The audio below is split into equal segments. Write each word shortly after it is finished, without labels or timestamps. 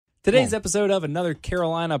Today's episode of Another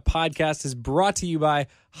Carolina Podcast is brought to you by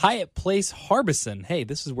Hyatt Place Harbison. Hey,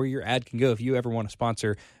 this is where your ad can go if you ever want to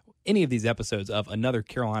sponsor any of these episodes of Another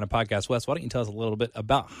Carolina Podcast. Wes, why don't you tell us a little bit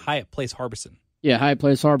about Hyatt Place Harbison? Yeah, Hyatt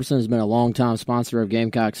Place Harbison has been a long-time sponsor of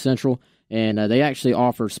Gamecock Central, and they actually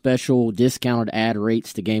offer special discounted ad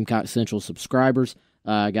rates to Gamecock Central subscribers.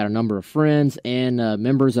 I got a number of friends and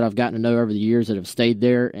members that I've gotten to know over the years that have stayed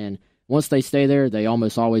there, and once they stay there, they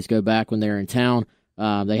almost always go back when they're in town.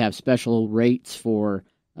 They have special rates for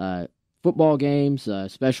football games,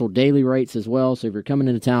 special daily rates as well. So if you're coming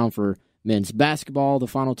into town for men's basketball, the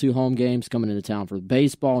final 2 home games, coming into town for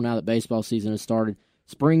baseball, now that baseball season has started,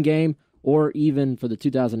 spring game, or even for the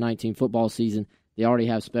 2019 football season, they already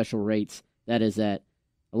have special rates. That is at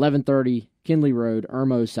 1130 Kinley Road,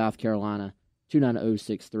 Irmo, South Carolina,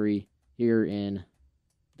 29063 here in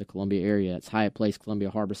the Columbia area. It's Hyatt Place, Columbia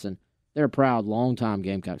Harbison. They're a proud, long-time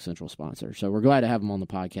Gamecock Central sponsor, so we're glad to have them on the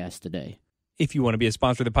podcast today. If you want to be a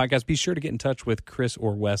sponsor of the podcast, be sure to get in touch with Chris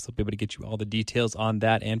or Wes. They'll be able to get you all the details on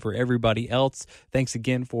that. And for everybody else, thanks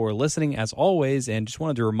again for listening, as always. And just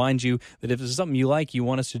wanted to remind you that if there's something you like, you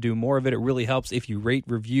want us to do more of it, it really helps if you rate,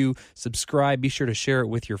 review, subscribe. Be sure to share it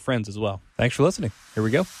with your friends as well. Thanks for listening. Here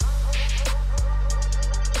we go.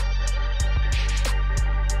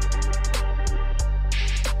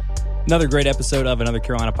 Another great episode of Another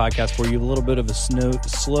Carolina Podcast for you. A little bit of a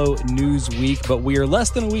slow news week, but we are less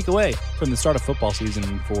than a week away from the start of football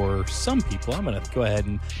season for some people. I'm going to go ahead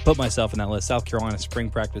and put myself in that list. South Carolina spring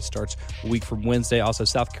practice starts a week from Wednesday. Also,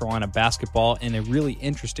 South Carolina basketball and a really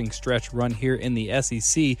interesting stretch run here in the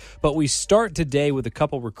SEC. But we start today with a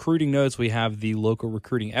couple recruiting notes. We have the local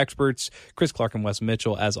recruiting experts, Chris Clark and Wes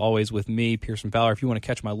Mitchell, as always, with me, Pearson Fowler. If you want to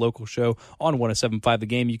catch my local show on 107.5 The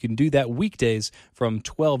Game, you can do that weekdays from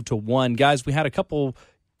 12 to 1. Guys, we had a couple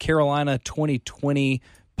Carolina 2020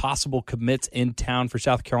 possible commits in town for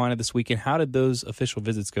South Carolina this weekend. How did those official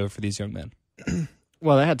visits go for these young men?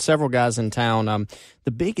 Well, they had several guys in town.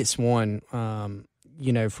 The biggest one,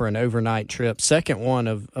 for an overnight trip, second one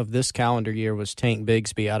of this calendar year was Tank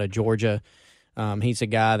Bigsby out of Georgia. He's a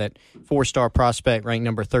guy that 4-star prospect, ranked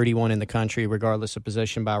number 31 in the country, regardless of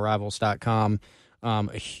position by Rivals.com.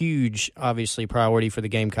 A huge, obviously, priority for the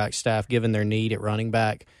Gamecock staff, given their need at running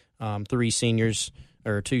back. 2 seniors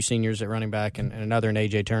at running back and another in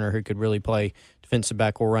A.J. Turner who could really play defensive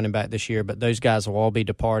back or running back this year. But those guys will all be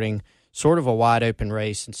departing, sort of a wide-open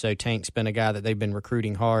race. And so Tank's been a guy that they've been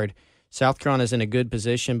recruiting hard. South Carolina's in a good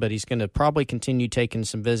position, but he's going to probably continue taking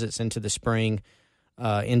some visits into the spring,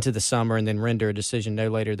 into the summer, and then render a decision no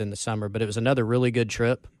later than the summer. But it was another really good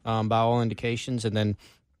trip by all indications. And then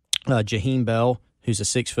Jaheim Bell, who's a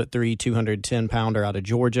 6'3", 210-pounder out of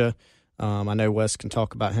Georgia. I know Wes can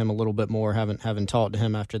talk about him a little bit more. Haven't talked to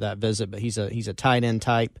him after that visit, but he's a tight end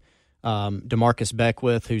type. DeMarcus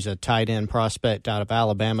Beckwith, who's a tight end prospect out of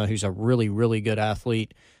Alabama, who's a really, really good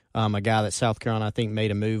athlete. A guy that South Carolina, I think,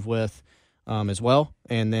 made a move with as well.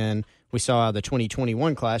 And then we saw the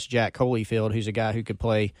 2021 class, Jack Holyfield, who's a guy who could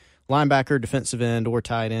play linebacker, defensive end, or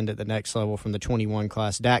tight end at the next level from the 21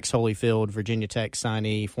 class. Dax Holyfield, Virginia Tech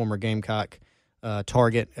signee, former Gamecock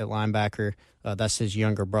target at linebacker. That's his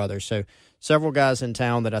younger brother. So several guys in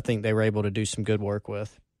town that I think they were able to do some good work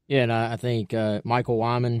with. Yeah, and I think Michael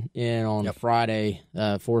Wyman in on Friday,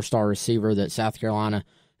 4-star receiver that South Carolina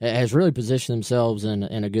has really positioned themselves in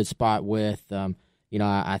a good spot with.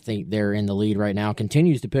 I think they're in the lead right now.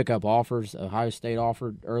 Continues to pick up offers. Ohio State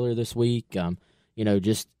offered earlier this week.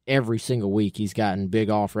 Just every single week he's gotten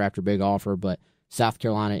big offer after big offer. But South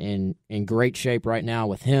Carolina in great shape right now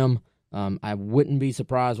with him. I wouldn't be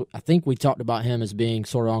surprised. I think we talked about him as being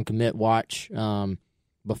sort of on commit watch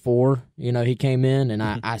before he came in, and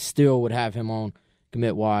I still would have him on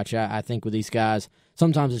commit watch. I think with these guys,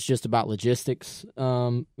 sometimes it's just about logistics,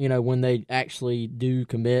 when they actually do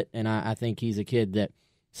commit, and I think he's a kid that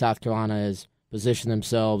South Carolina has positioned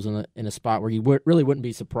themselves in a spot where you really wouldn't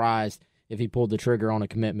be surprised if he pulled the trigger on a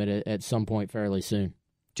commitment at some point fairly soon.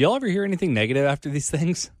 Do y'all ever hear anything negative after these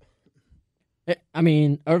things? I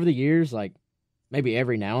mean, over the years, like maybe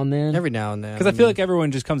every now and then. Because I feel like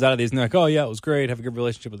everyone just comes out of these and they're like, oh, yeah, it was great. Have a good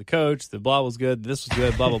relationship with the coach. The blah was good. This was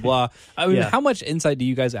good, blah, blah, blah. I mean, How much insight do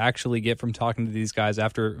you guys actually get from talking to these guys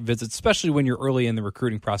after visits, especially when you're early in the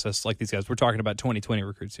recruiting process like these guys? We're talking about 2020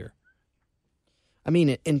 recruits here. I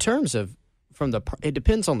mean, in terms of it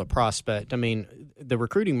depends on the prospect. I mean, the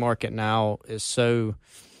recruiting market now is so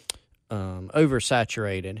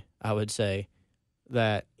oversaturated, I would say,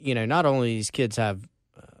 that, not only these kids have,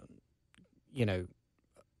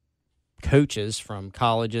 coaches from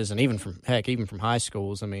colleges and even from high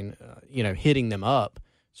schools, I mean, hitting them up,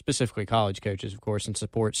 specifically college coaches, of course, and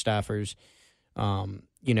support staffers,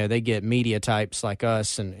 they get media types like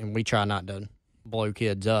us, and we try not to blow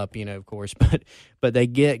kids up, of course, but they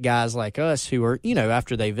get guys like us who are,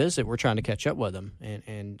 after they visit, we're trying to catch up with them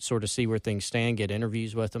and sort of see where things stand, get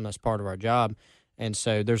interviews with them. That's part of our job. And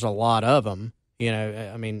so there's a lot of them,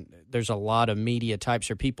 there's a lot of media types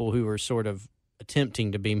or people who are sort of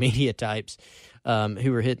attempting to be media types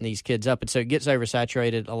who are hitting these kids up. And so it gets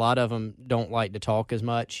oversaturated. A lot of them don't like to talk as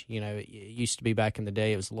much. It used to be back in the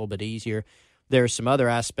day, it was a little bit easier. There's some other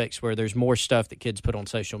aspects where there's more stuff that kids put on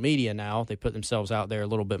social media now. They put themselves out there a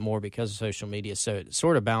little bit more because of social media, so it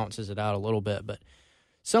sort of balances it out a little bit. But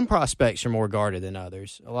some prospects are more guarded than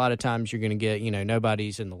others. A lot of times you're going to get,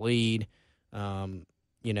 nobody's in the lead, and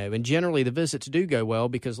generally the visits do go well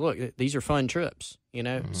because, look, these are fun trips.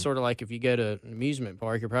 Sort of like if you go to an amusement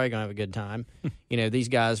park, you're probably going to have a good time. These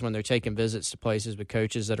guys, when they're taking visits to places with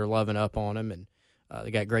coaches that are loving up on them and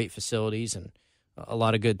they got great facilities and a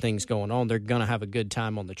lot of good things going on, they're going to have a good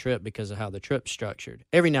time on the trip because of how the trip's structured.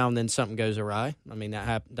 Every now and then something goes awry.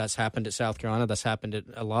 That's happened at South Carolina. That's happened at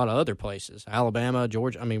a lot of other places, Alabama,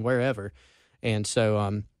 Georgia, wherever. And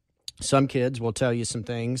so some kids will tell you some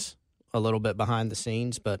things a little bit behind the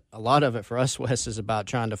scenes, but a lot of it for us, Wes, is about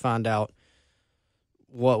trying to find out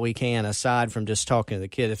what we can aside from just talking to the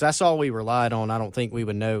kid. If that's all we relied on, I don't think we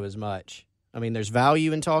would know as much. There's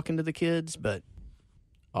value in talking to the kids, but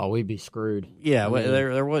oh, we'd be screwed. Yeah,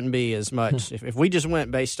 there wouldn't be as much if we just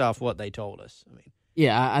went based off what they told us.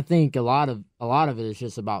 Yeah, I think a lot of it is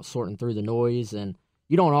just about sorting through the noise, and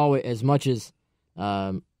you don't always, as much as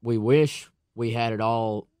we wish we had it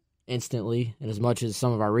all instantly, and as much as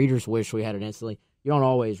some of our readers wish we had it instantly, you don't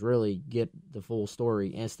always really get the full story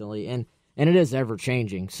instantly, and it is ever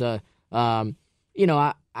changing. So, I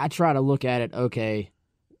try to look at it. Okay,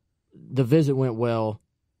 the visit went well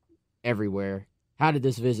everywhere. How did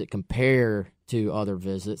this visit compare to other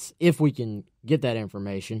visits? If we can get that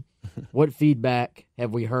information, what feedback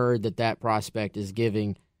have we heard that prospect is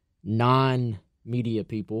giving non-media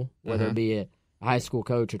people, whether it be a high school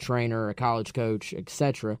coach, a trainer, a college coach,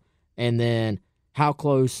 etc.? And then how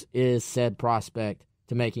close is said prospect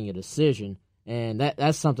to making a decision? And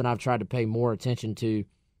that's something I've tried to pay more attention to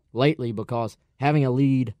lately, because having a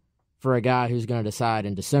lead for a guy who's going to decide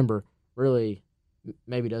in December really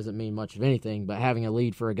maybe doesn't mean much of anything, but having a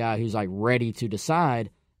lead for a guy who's like ready to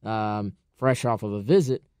decide fresh off of a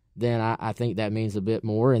visit, then I think that means a bit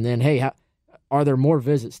more. And then, hey, are there more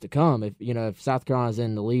visits to come? If South Carolina's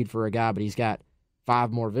in the lead for a guy, but he's got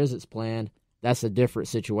 5 more visits planned, that's a different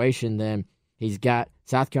situation than he's got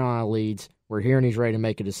South Carolina leads. We're hearing he's ready to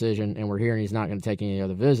make a decision, and we're hearing he's not going to take any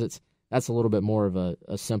other visits. That's a little bit more of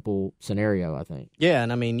a simple scenario, I think. Yeah,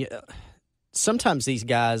 and sometimes these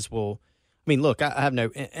guys will – look, I have no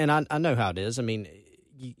 – and I know how it is.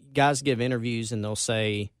 Guys give interviews and they'll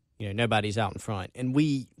say, nobody's out in front. And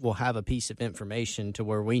we will have a piece of information to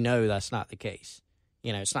where we know that's not the case.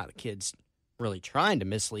 It's not the kid's really trying to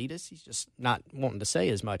mislead us. He's just not wanting to say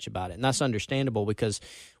as much about it. And that's understandable, because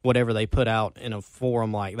whatever they put out in a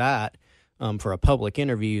forum like that for a public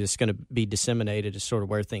interview is going to be disseminated as sort of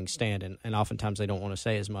where things stand. And oftentimes they don't want to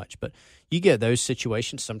say as much. But you get those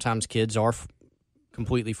situations. Sometimes kids are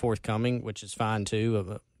completely forthcoming, which is fine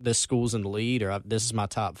too. This school's in the lead, or this is my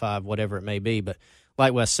top 5, whatever it may be. But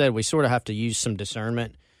like Wes said, we sort of have to use some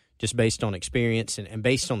discernment just based on experience and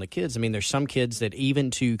based on the kids. There's some kids that even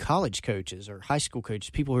to college coaches or high school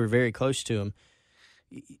coaches, people who are very close to them,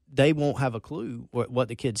 they won't have a clue what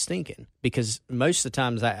the kid's thinking, because most of the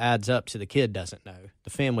times that adds up to the kid doesn't know.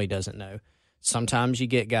 The family doesn't know. Sometimes you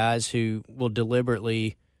get guys who will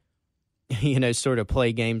deliberately sort of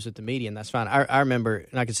play games with the media, and that's fine. I remember,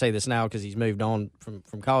 and I can say this now because he's moved on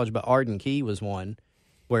from college, but Arden Key was one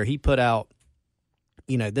where he put out,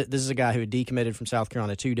 this is a guy who had decommitted from South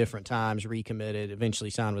Carolina 2 different times, recommitted, eventually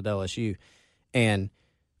signed with LSU, and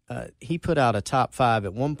he put out a top 5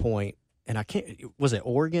 at one point, and was it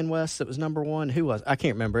Oregon, West, that was number 1? Who was? I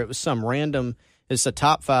can't remember. It was some random, it's a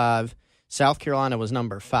top 5. South Carolina was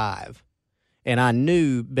number 5. And I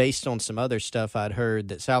knew, based on some other stuff I'd heard,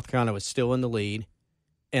 that South Carolina was still in the lead.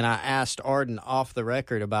 And I asked Arden off the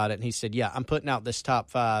record about it, and he said, yeah, I'm putting out this top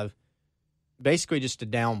 5 basically just to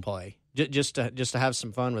downplay, just to have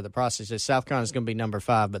some fun with the process. He said, South Carolina's going to be number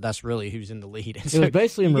 5, but that's really who's in the lead. And it was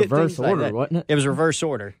basically in reverse order, like wasn't it? It was reverse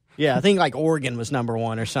order. Yeah, I think like Oregon was number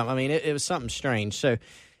 1 or something. It was something strange. So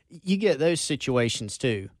you get those situations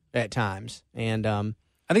too at times. And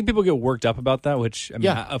I think people get worked up about that, which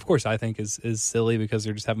of course I think is silly, because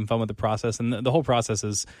they're just having fun with the process, and the whole process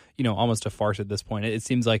is almost a farce at this point. It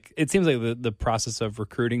seems like the process of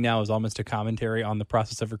recruiting now is almost a commentary on the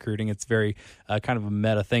process of recruiting. It's very kind of a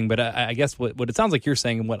meta thing, but I guess what it sounds like you're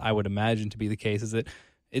saying, and what I would imagine to be the case, is that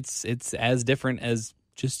it's as different as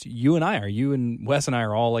just you and I are. You and Wes and I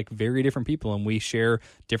are all like very different people, and we share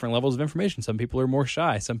different levels of information. Some people are more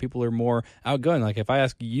shy. Some people are more outgoing. Like if I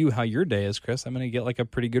ask you how your day is, Chris, I'm going to get like a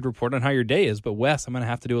pretty good report on how your day is. But Wes, I'm going to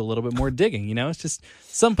have to do a little bit more digging. You know, it's just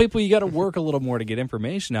some people you got to work a little more to get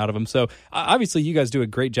information out of them. So obviously you guys do a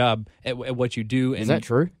great job at what you do. And, is that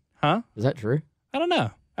true? Huh? Is that true? I don't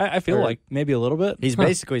know. I feel like maybe a little bit. He's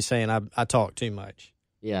basically saying I talk too much.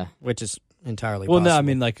 Yeah. Which is entirely well, possible. no, I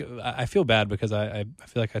mean, like, I feel bad because I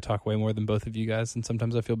feel like I talk way more than both of you guys, and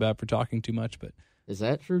sometimes I feel bad for talking too much. But is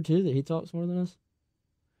that true, too, that he talks more than us?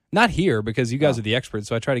 Not here, because you guys are the experts,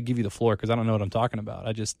 so I try to give you the floor because I don't know what I'm talking about.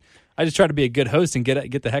 I just try to be a good host and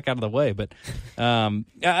get the heck out of the way. But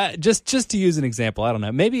just to use an example, I don't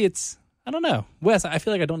know. Maybe it's, I don't know. Wes, I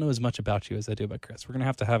feel like I don't know as much about you as I do about Chris. We're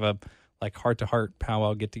going to have a like heart-to-heart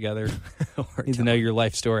powwow get-together. Need to know your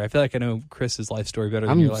life story. I feel like I know Chris's life story better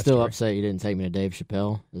than your life story. I'm still upset you didn't take me to Dave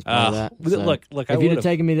Chappelle as part of that. So look, if you'd have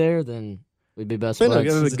taken me there, then we'd be best friends.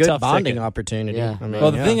 It was a good bonding ticket. opportunity. Yeah. I mean,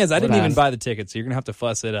 well, the thing is, I didn't even buy the tickets, so you're going to have to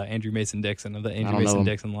fuss at Andrew Mason-Dixon of the Andrew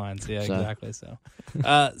Mason-Dixon lines. Yeah, exactly.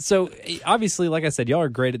 So obviously, like I said, y'all are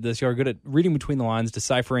great at this. Y'all are good at reading between the lines,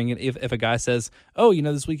 deciphering it. If a guy says, oh, you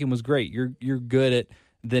know, this weekend was great, you're good at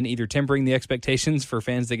then either tempering the expectations for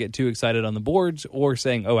fans that get too excited on the boards or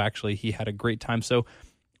saying, oh, actually, he had a great time. So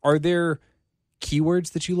are there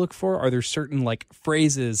keywords that you look for? Are there certain like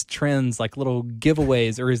phrases, trends, like little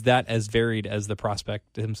giveaways, or is that as varied as the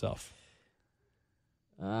prospect himself?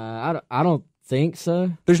 I don't think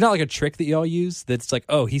so. There's not like a trick that y'all use that's like,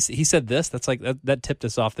 oh, he said this. That's like that tipped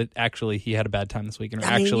us off that actually he had a bad time this weekend. Or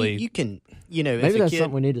I mean, actually, you can, you know, maybe that's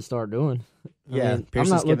something we need to start doing. Yeah,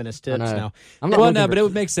 Pearson's giving us tips now. But it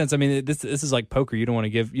would make sense. I mean, this is like poker. You don't want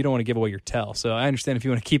to give away your tell. So I understand if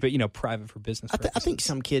you want to keep it, you know, private for business. I think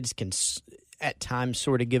some kids can at times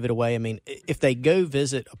sort of give it away. I mean, if they go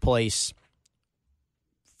visit a place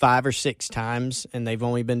 5 or 6 times and they've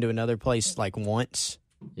only been to another place like once,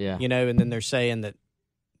 yeah, you know, and then they're saying that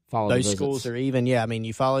those schools are even. Yeah, I mean,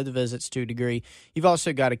 you follow the visits to a degree. You've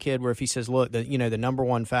also got a kid where if he says, look, the number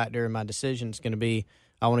one factor in my decision is going to be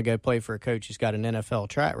I want to go play for a coach who's got an NFL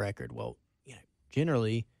track record. Well, you know,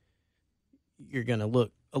 generally you're going to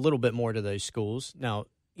look a little bit more to those schools. Now,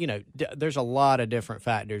 you know, there's a lot of different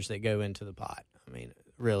factors that go into the pot. I mean,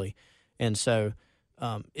 really. And so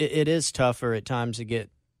it is tougher at times to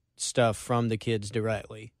get stuff from the kids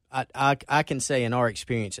directly. I can say in our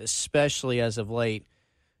experience, especially as of late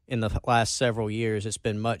in the last several years, it's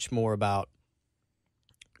been much more about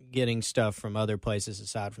getting stuff from other places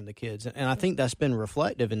aside from the kids. And I think that's been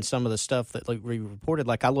reflective in some of the stuff that we reported.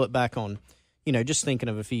 Like I look back on, you know, just thinking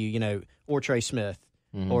of a few, you know, or Trey Smith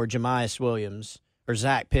or Jemias Williams or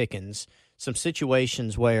Zach Pickens, some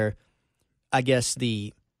situations where I guess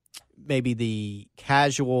maybe the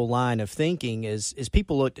casual line of thinking is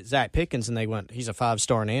people looked at Zach Pickens and they went, he's a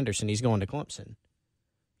 5-star in Anderson, he's going to Clemson,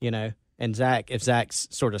 you know. And if Zach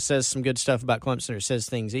sort of says some good stuff about Clemson or says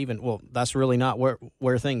things even, well, that's really not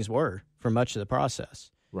where things were for much of the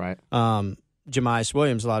process. Right. Jemias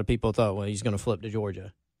Williams, a lot of people thought, well, he's going to flip to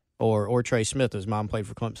Georgia. Or Trey Smith, his mom played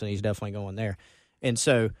for Clemson, he's definitely going there. And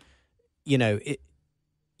so, you know,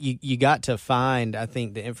 you got to find, I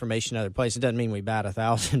think, the information in other places. It doesn't mean we bat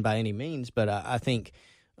 1,000 by any means, but I think,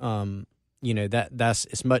 you know,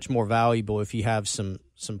 it's much more valuable if you have some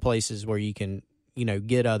places where you can, you know,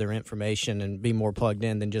 get other information and be more plugged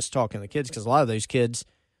in than just talking to the kids. Because a lot of those kids,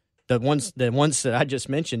 the ones that I just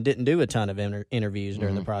mentioned, didn't do a ton of interviews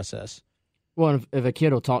during the process. Well, if a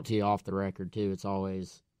kid will talk to you off the record too, it's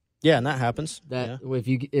always and that happens.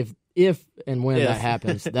 If and when that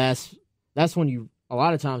happens, that's when you. A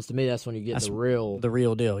lot of times, to me, that's when you get the real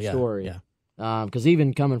deal story. Yeah, because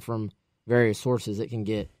even coming from various sources, it can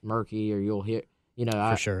get murky, or you'll hear. You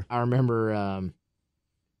know, for sure. I remember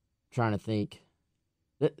trying to think.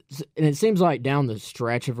 And it seems like down the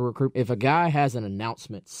stretch of a recruit, if a guy has an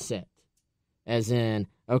announcement set, as in,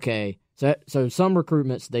 okay, so some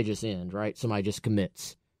recruitments, they just end, right? Somebody just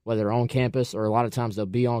commits, whether they're on campus or a lot of times they'll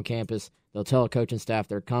be on campus, they'll tell a coaching staff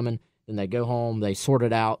they're coming, then they go home, they sort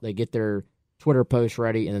it out, they get their Twitter post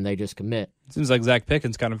ready, and then they just commit. Seems like Zach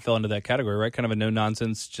Pickens kind of fell into that category, right? Kind of a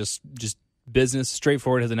no-nonsense, just business,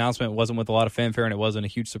 straightforward. His announcement wasn't with a lot of fanfare, and it wasn't a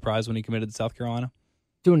huge surprise when he committed to South Carolina.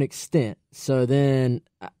 To an extent. So then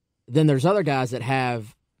there's other guys that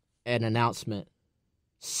have an announcement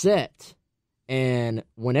set, and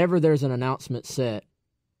whenever there's an announcement set,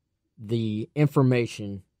 the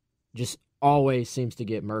information just always seems to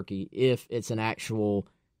get murky if it's an actual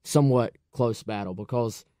somewhat close battle,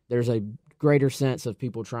 because there's a greater sense of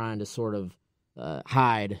people trying to sort of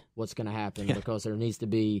hide what's going to happen because there needs to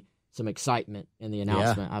be some excitement in the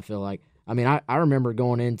announcement. I feel like. I mean, I remember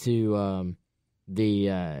going into the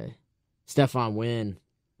Stephon Wynn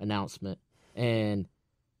announcement, and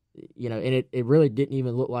and it really didn't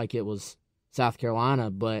even look like it was South Carolina,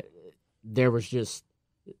 but there was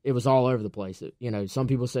it was all over the place. Some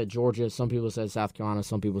people said Georgia, some people said South Carolina,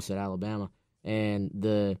 some people said Alabama, and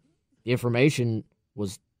the information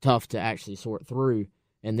was tough to actually sort through.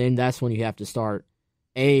 And then that's when you have to start,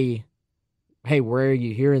 hey, where are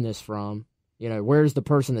you hearing this from? Where's the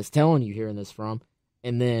person that's telling you hearing this from?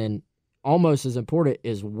 And then almost as important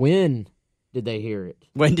is when did they hear it?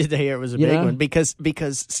 When did they hear it was a big one? Because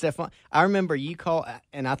Stephon, I remember you call,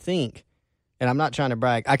 and I think, and I'm not trying to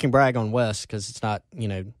brag. I can brag on Wes because it's not,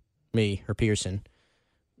 me or Pearson.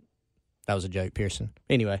 That was a joke, Pearson.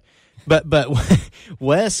 Anyway, but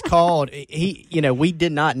Wes called. We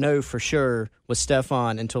did not know for sure was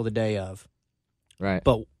Stephon until the day of. Right.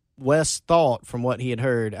 But Wes thought from what he had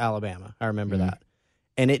heard Alabama. I remember that.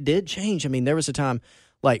 And it did change. I mean, there was a time,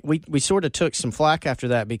 like, we sort of took some flack after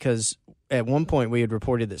that because at one point we had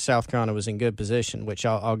reported that South Carolina was in good position, which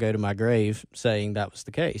I'll go to my grave saying that was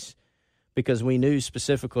the case. Because we knew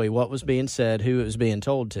specifically what was being said, who it was being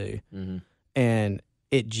told to. Mm-hmm. And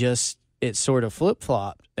it sort of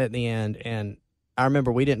flip-flopped at the end. And I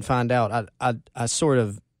remember we didn't find out. I sort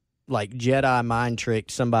of, like, Jedi mind-tricked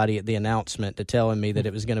somebody at the announcement to telling me that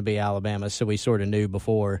it was going to be Alabama, so we sort of knew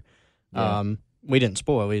before. Yeah. We didn't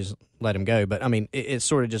spoil. We just let him go. But, I mean, it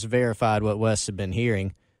sort of just verified what Wes had been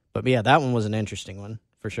hearing. But, yeah, that one was an interesting one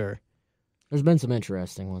for sure. There's been some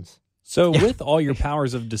interesting ones. So with all your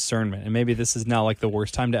powers of discernment, and maybe this is now like the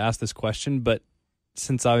worst time to ask this question, but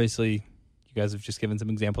since obviously you guys have just given some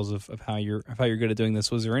examples of how you're good at doing this,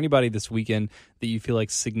 was there anybody this weekend that you feel like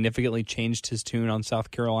significantly changed his tune on South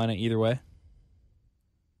Carolina either way?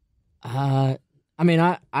 I mean,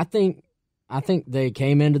 I think they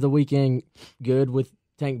came into the weekend good with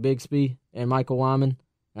Tank Bigsby and Michael Wyman.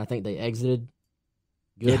 And I think they exited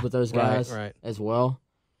good with those guys as well.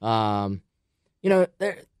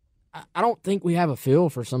 I don't think we have a feel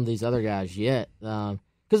for some of these other guys yet.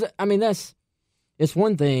 Because, I mean, it's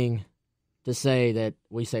one thing to say that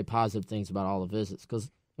we say positive things about all the visits. Because,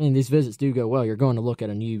 I mean, these visits do go well. You're going to look at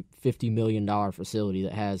a new $50 million facility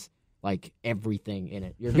that has, like, everything in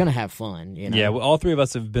it. You're going to have fun. Yeah, well, all three of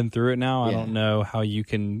us have been through it now. I don't know how you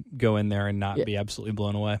can go in there and not be absolutely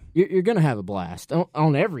blown away. You're going to have a blast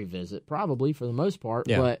on every visit, probably, for the most part.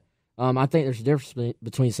 Yeah. But I think there's a difference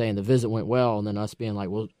between saying the visit went well and then us being like,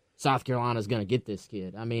 well, South Carolina's going to get this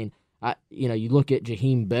kid. I mean, you look at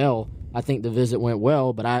Jaheim Bell. I think the visit went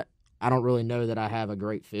well, but I don't really know that I have a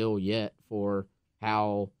great feel yet for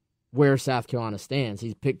where South Carolina stands.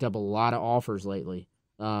 He's picked up a lot of offers lately.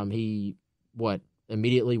 He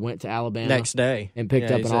immediately went to Alabama next day and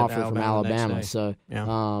picked up an offer from Alabama. So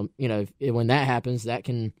when that happens,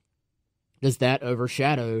 does that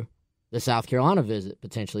overshadow the South Carolina visit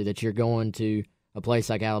potentially, that you're going to a place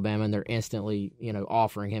like Alabama and they're instantly,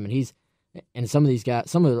 offering him, and some of these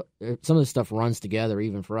guys, some of the stuff runs together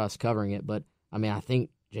even for us covering it. But I mean, I think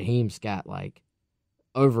Jaheim's got like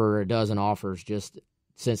over a dozen offers just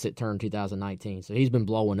since it turned 2019. So he's been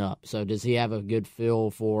blowing up. So does he have a good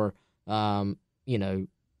feel for,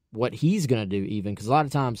 what he's going to do even? Because a lot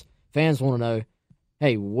of times fans want to know,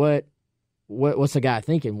 hey, what's the guy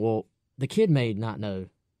thinking? Well, the kid may not know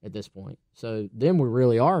at this point. So then we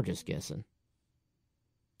really are just guessing.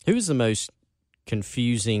 Who was the most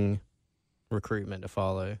confusing recruitment to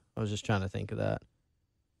follow? I was just trying to think of that.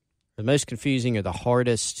 The most confusing or the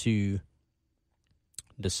hardest to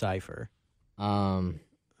decipher? Be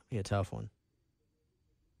a tough one.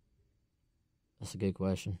 That's a good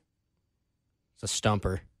question. It's a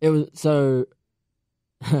stumper. It was so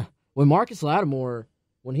when Marcus Lattimore,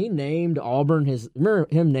 when he named Auburn remember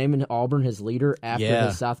him naming Auburn his leader after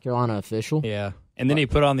his South Carolina official? Yeah. And then he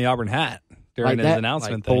put on the Auburn hat during his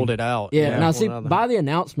announcement thing. Pulled it out. Yeah. Now, see, by the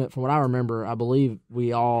announcement, from what I remember, I believe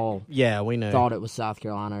we all we know. Thought it was South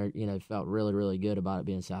Carolina, felt really, really good about it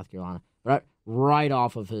being South Carolina. Right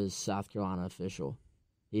off of his South Carolina official,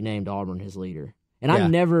 he named Auburn his leader. And I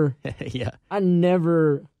never,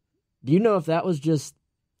 do you know if that was just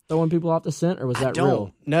throwing people off the scent, or was that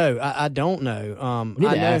real? No, I don't know. We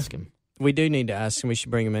need to ask him. We do need to ask him. We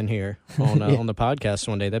should bring him in here on on the podcast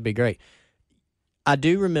one day. That'd be great. I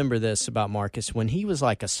do remember this about Marcus when he was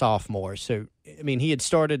like a sophomore. So, I mean, he had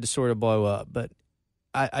started to sort of blow up, but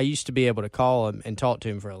I used to be able to call him and talk to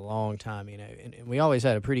him for a long time, and we always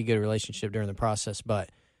had a pretty good relationship during the process. But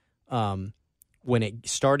when it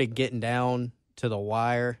started getting down to the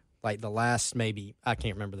wire, like the last maybe, I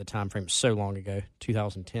can't remember the time frame, so long ago,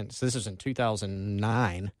 2010. So this was in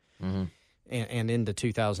 2009. Mm-hmm. and into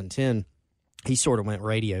 2010, he sort of went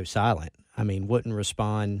radio silent. I mean, wouldn't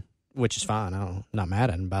respond, which is fine. I'm not mad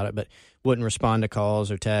at him about it, but wouldn't respond to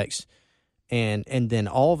calls or texts. And then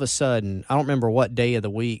all of a sudden, I don't remember what day of the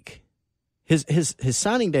week, his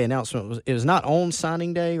signing day announcement was not on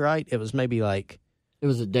signing day, right? It was maybe like it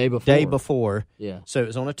was the day before. Day before. Yeah. So it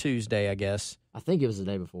was on a Tuesday, I guess. I think it was the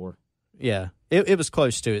day before. Yeah. It was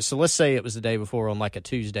close to it. So let's say it was the day before on like a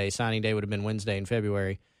Tuesday. Signing day would have been Wednesday in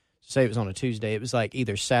February. Say it was on a Tuesday. It was like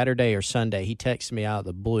either Saturday or Sunday. He texted me out of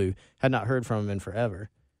the blue. Had not heard from him in forever.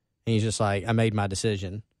 And he's just like, I made my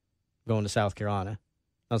decision going to South Carolina.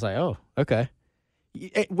 I was like, oh, okay.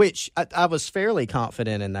 Which I was fairly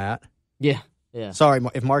confident in that. Yeah. Sorry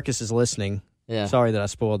if Marcus is listening. Yeah. Sorry that I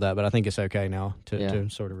spoiled that, but I think it's okay now to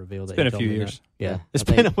sort of reveal that. It's been a few years. Yeah.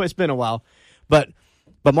 It's been a while. But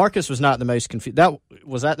Marcus was not the most confused.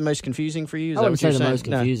 Was that the most confusing for you? I wouldn't say the most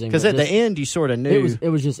confusing. Because at the end, you sort of knew. It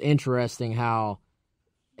was just interesting how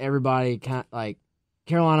everybody kind of, like,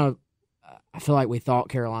 Carolina, I feel like we thought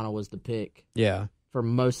Carolina was the pick. Yeah. For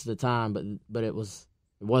most of the time, but it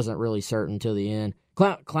wasn't really certain until the end.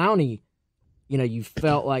 Clowney, you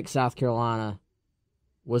felt like South Carolina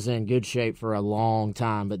was in good shape for a long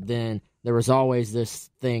time, but then there was always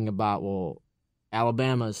this thing about, well,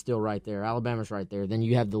 Alabama is still right there. Alabama's right there. Then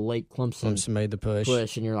you have the late Clemson made the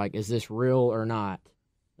push, and you're like, is this real or not?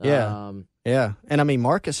 Yeah. Yeah. And I mean,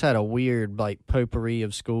 Marcus had a weird like potpourri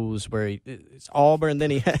of schools where it's Auburn,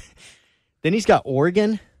 then he's got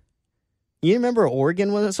Oregon. You remember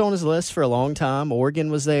Oregon was on his list for a long time. Oregon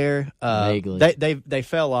was there. Vaguely. They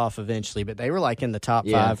fell off eventually, but they were like in the top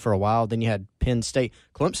 5 for a while. Then you had Penn State.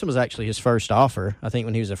 Clemson was actually his first offer, I think,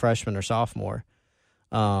 when he was a freshman or sophomore.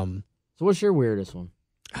 So what's your weirdest one?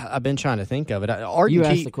 I've been trying to think of it. You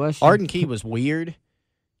asked the question. Arden Key was weird.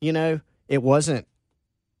 It wasn't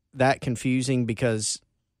that confusing because,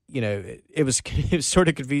 it was sort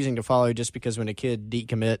of confusing to follow just because when a kid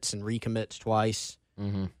decommits and recommits twice.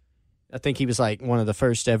 Mm-hmm. I think he was like one of the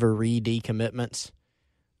first ever re-decommitments.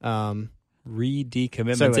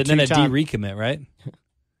 Re-decommitments, So and then a de-recommit, right?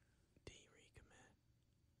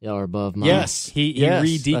 Y'all are above mine. Yes. He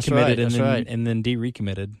re-decommitted and then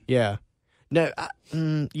de-recommitted. Yeah. No,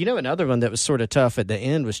 another one that was sort of tough at the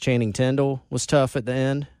end was Channing Tindall was tough at the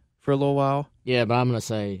end for a little while. Yeah, but I'm going to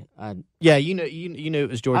say Yeah, you knew it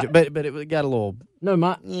was Georgia, but it got a little.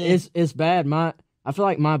 No, it's bad. I feel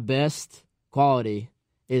like my best quality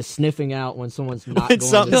is sniffing out when someone's not going.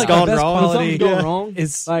 Something's gone wrong. When something's going wrong.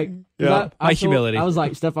 It's like my humility. I was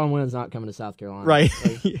like, Stephon Wynn's not coming to South Carolina. Right?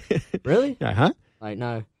 Like, really? Uh-huh. Like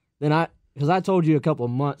no. Then because I told you a couple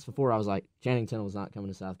of months before, I was like, Channing Tindall's not coming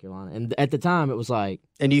to South Carolina, and at the time it was like,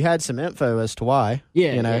 and you had some info as to why.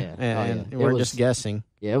 Yeah, and we're just guessing.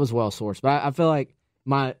 Yeah, it was well sourced, but I feel like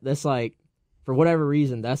that's like. For whatever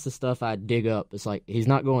reason, that's the stuff I dig up. It's like, he's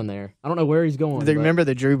not going there. I don't know where he's going. Remember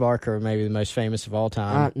the Drew Barker, maybe the most famous of all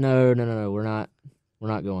time? No. We're not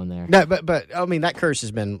going there. No, but I mean, that curse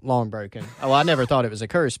has been long broken. Oh, I never thought it was a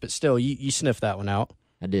curse, but still, you sniffed that one out.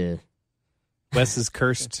 I did. Wes has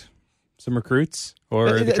cursed some recruits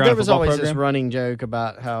or the there was always program? This running joke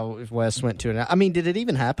about how Wes went to I mean, did it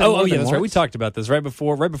even happen? Oh yeah, that's once? right. We talked about this right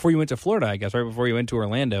before you went to Florida. I guess right before you went to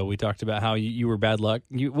Orlando, we talked about how you were bad luck.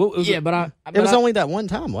 It was only that one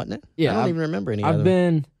time, wasn't it? Yeah, I don't even remember any.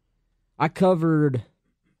 I covered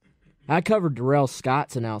Darrell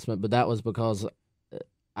Scott's announcement, but that was because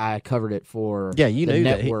I covered it for the knew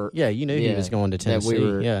network. You knew he was going to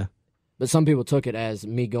Tennessee. But some people took it as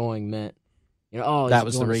me going meant. That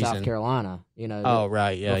was going the to reason. South Carolina.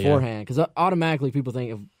 Beforehand, because automatically people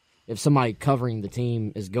think if somebody covering the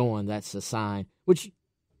team is going, that's a sign. Which,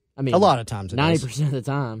 I mean, a lot of times, 90% of the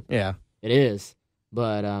time, it is.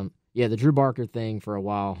 But the Drew Barker thing for a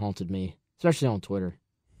while haunted me, especially on Twitter.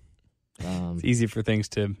 It's easy for things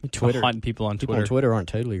to haunt people on Twitter. People on Twitter aren't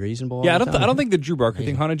totally reasonable. Yeah, I don't think the Drew Barker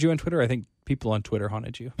thing haunted you on Twitter. I think people on Twitter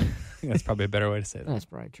haunted you. I think that's probably a better way to say that. That's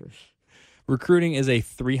probably true. Recruiting is a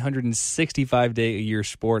 365-day-a-year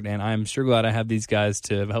sport, and I'm sure glad I have these guys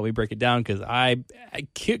to help me break it down because I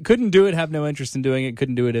couldn't do it, have no interest in doing it,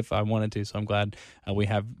 couldn't do it if I wanted to, so I'm glad we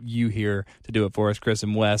have you here to do it for us, Chris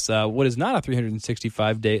and Wes. What is not a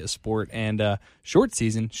 365-day sport and short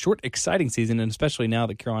exciting season, and especially now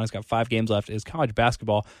that Carolina's got 5 games left, is college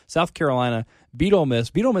basketball. South Carolina beat Ole Miss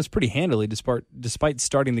pretty handily despite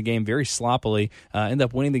starting the game very sloppily, end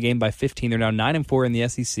up winning the game by 15. They're now 9-4 in the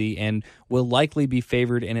SEC and will likely be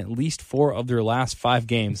favored in at least 4 of their last 5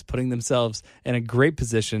 games, putting themselves in a great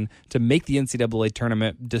position to make the NCAA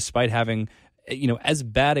tournament despite having as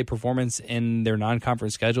bad a performance in their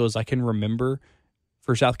non-conference schedule as I can remember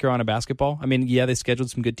for South Carolina basketball. I mean, yeah, they scheduled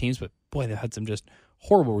some good teams, but boy, they had some just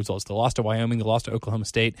horrible results. They lost to Wyoming, they lost to Oklahoma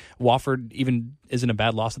State. Wofford even isn't a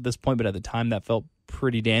bad loss at this point, but at the time that felt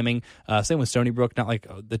pretty damning. Same with Stony Brook, not like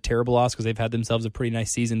the terrible loss because they've had themselves a pretty nice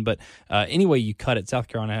season. But anyway you cut it, South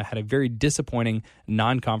Carolina had a very disappointing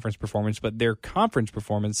non-conference performance, but their conference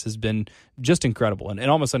performance has been just incredible and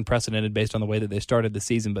almost unprecedented based on the way that they started the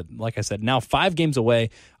season. But like I said, now 5 games away.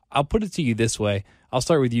 I'll put it to you this way. I'll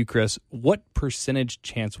start with you, Chris. What percentage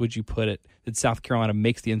chance would you put it that South Carolina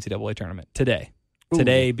makes the NCAA tournament today? Ooh.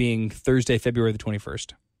 Today being Thursday, February the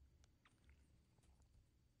 21st.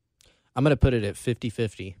 I'm going to put it at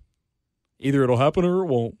 50-50. Either it'll happen or it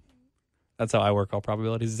won't. That's how I work all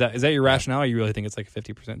probabilities. Is that your rationale, or you really think it's like a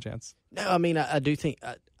 50% chance? No, I mean, I do think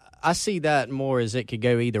I see that more as it could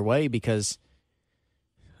go either way because,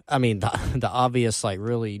 I mean, the obvious, like,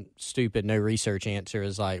 really stupid, no research answer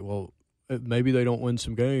is like, well, maybe they don't win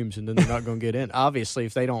some games and then they're not going to get in. Obviously,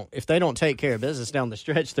 if they don't take care of business down the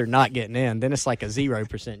stretch, they're not getting in. Then it's like a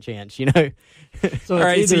 0% chance, you know. So all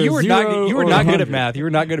right, so you were not good at math. You were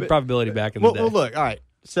not good at probability back in the day. Well, look, all right.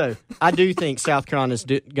 So I do think South Carolina's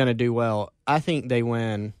going to do well. I think they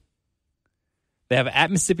win. They have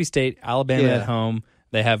at Mississippi State, Alabama at home.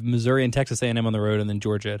 They have Missouri and Texas A&M on the road, and then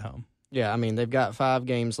Georgia at home. Yeah, I mean, they've got 5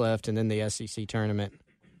 games left, and then the SEC tournament.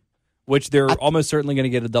 Which they're almost certainly going to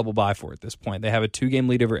get a double bye for at this point. They have a 2-game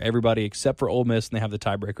lead over everybody except for Ole Miss, and they have the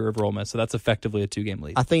tiebreaker over Ole Miss. So that's effectively a 2-game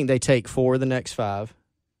lead. I think they take 4 of the next 5.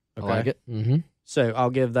 Okay? I like it. Mm-hmm. So I'll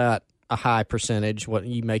give that a high percentage. What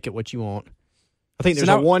you make it what you want. I think there's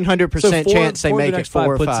a 100% chance they make it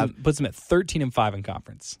 4 or 5. Puts them at 13-5 in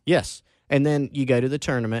conference. Yes, and then you go to the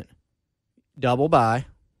tournament, double bye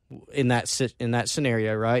in that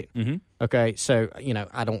scenario, right? Mm-hmm. Okay, so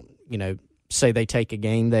I don't say they take a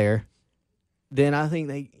game there. Then I think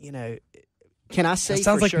they can I say that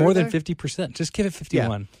sounds for like sure more there? than 50%. Just give it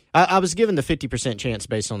 51. Yeah. I was given the 50% chance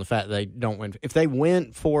based on the fact that they don't win. If they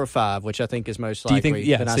win 4 or 5, which I think is most likely, do you think?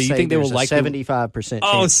 Yeah. then So I you say think they will there's a 75% chance.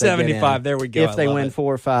 Oh, 75. There we go. If they win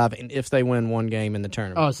 4 or 5, and if they win 1 game in the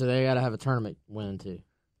tournament. Oh, so they got to have a tournament win too.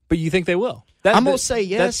 But you think they will? I'm going to say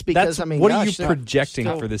yes because, I mean, what are you projecting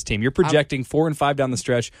for this team? You're projecting 4 and 5 down the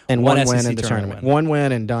stretch and 1 win in the tournament. 1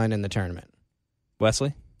 win and done in the tournament.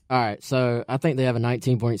 Wesley? All right, so I think they have a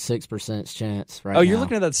 19.6% chance right now. Oh, you're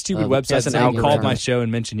looking at that stupid website that you called my show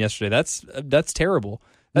and mentioned yesterday. That's terrible.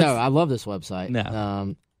 No, I love this website.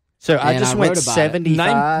 No. So I just went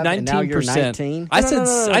 75, 19%. And now you're 19? I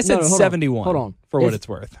said 71. Hold on. For what it's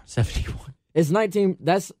worth. 71. It's 19.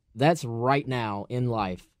 That's right now in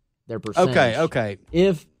life, their percentage. Okay.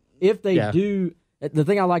 If they do, the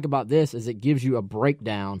thing I like about this is it gives you a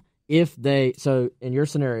breakdown. So in your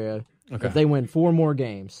scenario, if they win 4 more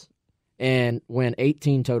games and win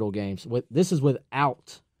 18 total games, this is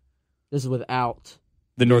without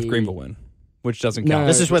the North Greenville win, which doesn't count.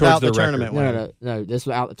 This is without the tournament win. No, this is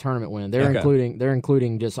without the tournament win. They're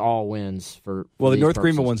including just all wins for the North purposes.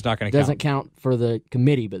 Greenville one's not going to count. Doesn't count for the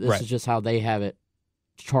committee, but this is just how they have it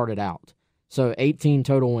charted out. So 18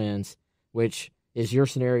 total wins, which is your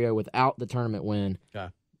scenario without the tournament win.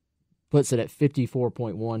 Okay. Puts it at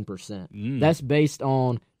 54.1%. That's based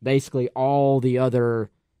on basically all the other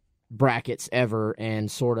brackets ever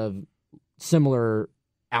and sort of similar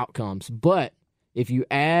outcomes. But if you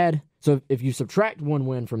subtract 1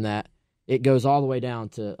 win from that, it goes all the way down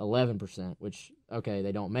to 11%, which, okay,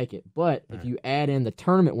 they don't make it. But if you add in the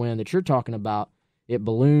tournament win that you're talking about, it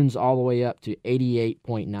balloons all the way up to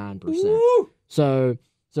 88.9%. So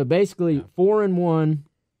basically 4-1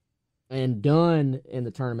 and done in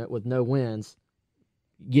the tournament with no wins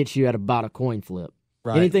gets you at about a coin flip.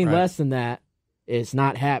 Right, Anything less than that, it's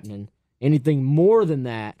not happening. Anything more than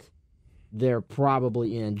that, they're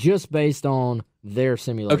probably in, just based on their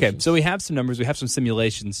simulations. Okay, so we have some numbers, we have some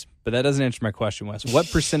simulations, but that doesn't answer my question, Wes. What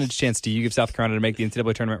percentage chance do you give South Carolina to make the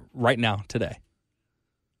NCAA tournament right now, today?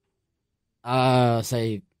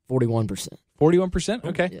 Say 41%. 41%?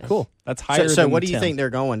 Okay, yes. Cool. That's higher So than what do you 10. think they're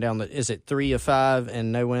going down? Is it 3 of 5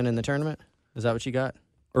 and no win in the tournament? Is that what you got?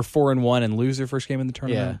 Or 4-1 and lose their first game in the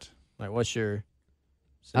tournament? Yeah. Like, what's your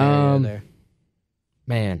scenario there?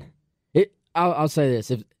 Man, I'll say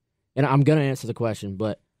this, and I'm going to answer the question,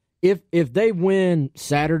 but if they win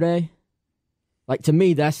Saturday, like, to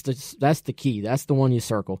me, that's the key. That's the one you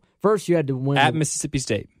circle. First, you had to win at Mississippi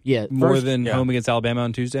State. Yeah, more than home against Alabama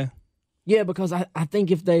on Tuesday. Yeah, because I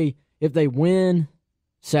think if they win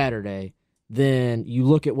Saturday, then you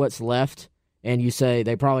look at what's left and you say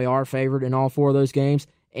they probably are favored in all 4 of those games,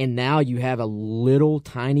 and now you have a little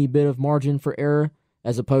tiny bit of margin for error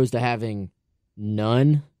as opposed to having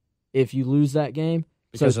none if you lose that game.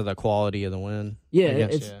 Because of the quality of the win? Yeah,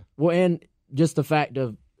 well, and just the fact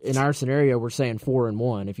of in our scenario, we're saying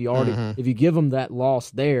 4-1. If you give them that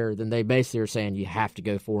loss there, then they basically are saying you have to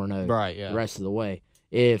go 4-0 right, yeah. the rest of the way.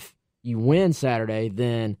 If you win Saturday,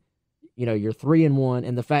 then you're 3-1,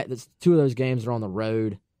 and the fact that 2 of those games are on the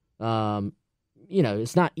road,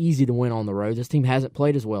 it's not easy to win on the road. This team hasn't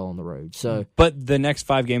played as well on the road. So, but the next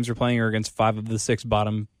 5 games we're playing are against 5 of the 6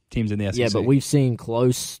 bottom teams in the SEC. Yeah, but we've seen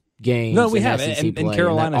close games. No, we have, SEC and play,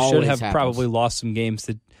 Carolina and should have happens. probably lost some games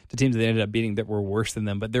to teams that they ended up beating that were worse than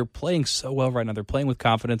them. But they're playing so well right now. They're playing with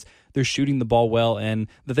confidence. They're shooting the ball well. And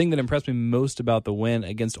the thing that impressed me most about the win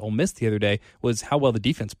against Ole Miss the other day was how well the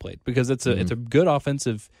defense played, because it's a good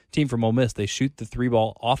offensive team from Ole Miss. They shoot the 3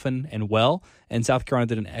 ball often and well, and South Carolina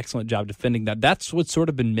did an excellent job defending that. That's what's sort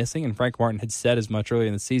of been missing, and Frank Martin had said as much earlier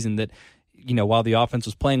in the season that while the offense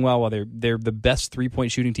was playing well, while they're the best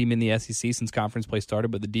 3-point shooting team in the SEC since conference play started,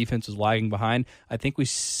 but the defense was lagging behind. I think we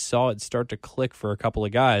saw it start to click for a couple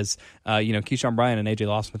of guys. Keyshawn Bryant and A.J.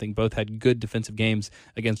 Lawson, I think, both had good defensive games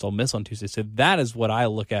against Ole Miss on Tuesday. So that is what I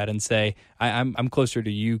look at and say, I'm closer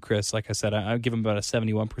to you, Chris. Like I said, I give them about a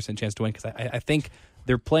 71% chance to win, because I think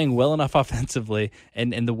they're playing well enough offensively,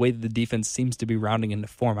 and the way that the defense seems to be rounding into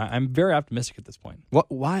form. I'm very optimistic at this point.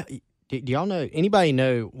 Why? Do y'all know? Anybody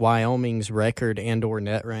know Wyoming's record and/or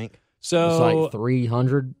net rank? So it's like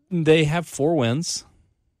 300. They have 4 wins.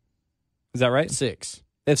 Is that right? 6.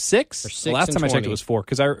 They have 6? The last time I checked, it was 4.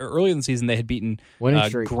 Because earlier in the season, they had beaten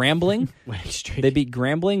Grambling. They beat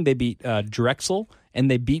Grambling. They beat Drexel.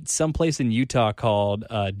 And they beat someplace in Utah called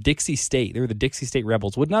Dixie State. They were the Dixie State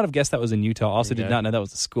Rebels. Would not have guessed that was in Utah. Also did not know that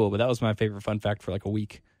was a school. But that was my favorite fun fact for like a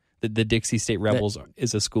week. The Dixie State Rebels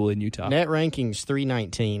is a school in Utah. Net ranking's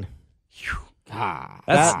 319.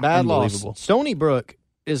 That's bad loss. unbelievable. Stony Brook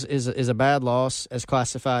is a bad loss as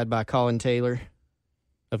classified by Colin Taylor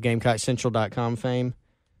of GamecockCentral.com fame.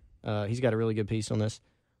 He's got a really good piece on this.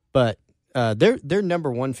 But they're number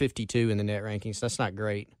 152 in the net rankings. That's not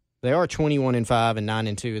great. They are 21-5 and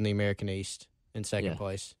 9-2 in the American East in second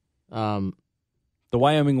place. The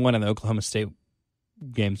Wyoming one and the Oklahoma State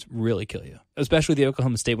games really kill you, especially the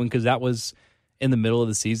Oklahoma State one, because that was in the middle of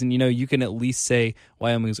the season. You can at least say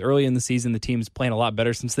Wyoming's early in the season. The team's playing a lot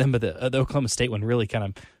better since then, but the Oklahoma State one really kind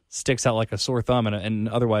of sticks out like a sore thumb, and an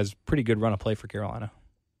otherwise pretty good run of play for Carolina.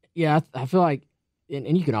 Yeah, I feel like,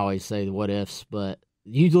 and you can always say the what ifs, but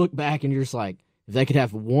you look back and you're just like, if they could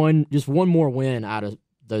have one more win out of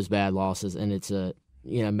those bad losses, and it's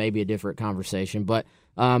maybe a different conversation. But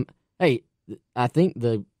hey, I think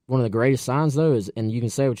one of the greatest signs though is, and you can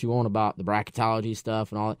say what you want about the bracketology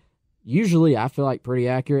stuff and all that, usually I feel like pretty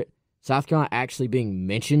accurate. South Carolina actually being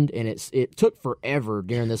mentioned, and it took forever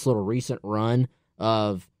during this little recent run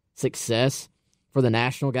of success for the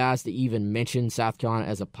national guys to even mention South Carolina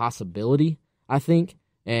as a possibility, I think.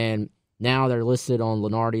 And now they're listed on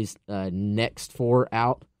Lenardi's next 4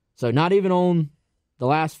 out. So not even on the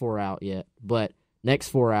last 4 out yet, but next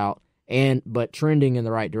 4 out. But trending in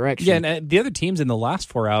the right direction. Yeah, and the other teams in the last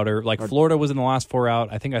 4 out are Florida was in the last 4 out.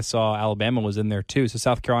 I think I saw Alabama was in there too. So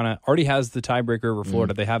South Carolina already has the tiebreaker over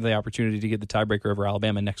Florida. They have the opportunity to get the tiebreaker over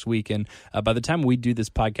Alabama next week. And by the time we do this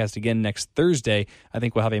podcast again next Thursday, I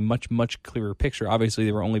think we'll have a much, much clearer picture. Obviously,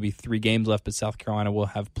 there will only be 3 games left, but South Carolina will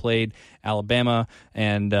have played Alabama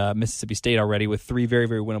and Mississippi State already with 3 very,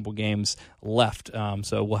 very winnable games left.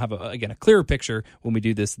 So we'll have, a clearer picture when we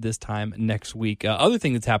do this time next week. Other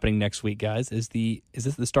thing that's happening next week, guys, is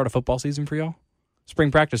this the start of football season for y'all? Spring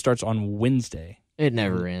practice starts on Wednesday. It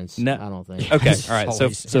never ends. No. I don't think. Okay, all right. So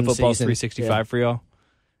football's 365 for y'all.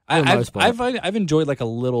 I've enjoyed like a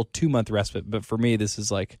little 2-month respite, but for me, this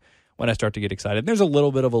is like when I start to get excited. There's a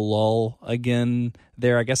little bit of a lull again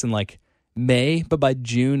there, I guess, in like May, but by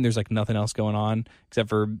June, there's like nothing else going on except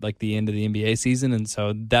for like the end of the NBA season, and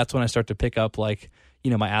so that's when I start to pick up like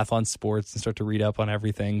my athlon sports and start to read up on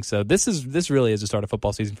everything. So this really is the start of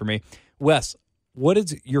football season for me. Wes, what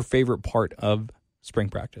is your favorite part of spring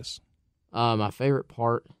practice? My favorite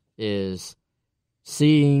part is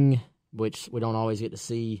seeing, which we don't always get to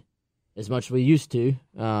see as much as we used to,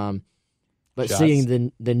 but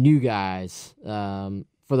seeing the new guys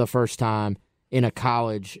for the first time in a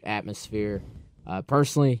college atmosphere.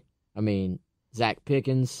 Personally, I mean, Zach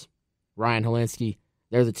Pickens, Ryan Helinski,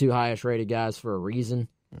 they're the 2 highest rated guys for a reason.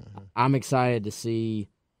 Mm-hmm. I'm excited to see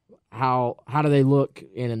how do they look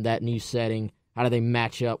in that new setting. How do they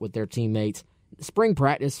match up with their teammates? Spring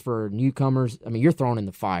practice for newcomers, I mean, you're thrown in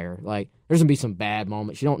the fire. Like, there's going to be some bad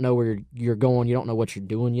moments. You don't know where you're going. You don't know what you're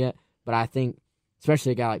doing yet. But I think,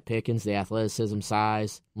 especially a guy like Pickens, the athleticism,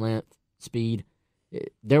 size, length, speed,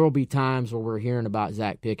 there will be times where we're hearing about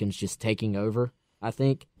Zach Pickens just taking over, I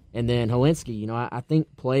think. And then Helinski, I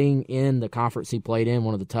think playing in the conference he played in,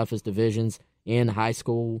 one of the toughest divisions in high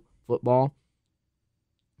school football.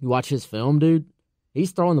 You watch his film, dude,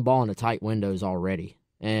 he's throwing the ball into tight windows already.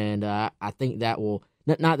 And I think that will –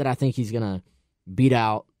 not that I think he's going to beat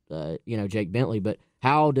out, Jake Bentley, but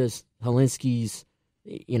how does Helinski's,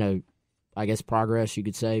 I guess progress you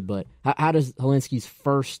could say, but how does Helinski's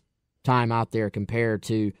first time out there compare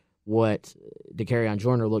to what Dakereon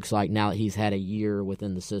Joyner looks like now that he's had a year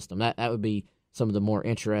within the system? That would be some of the more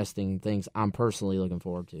interesting things I'm personally looking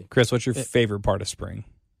forward to. Chris, what's your favorite part of spring?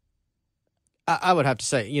 I would have to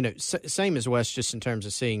say, same as Wes, just in terms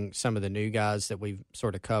of seeing some of the new guys that we've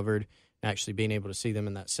sort of covered, actually being able to see them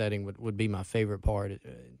in that setting would be my favorite part.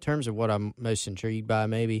 In terms of what I'm most intrigued by,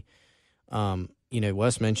 maybe,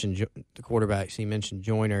 Wes mentioned the quarterbacks. He mentioned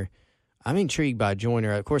Joyner. I'm intrigued by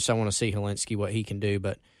Joyner. Of course, I want to see Helinski, what he can do,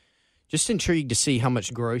 but just intrigued to see how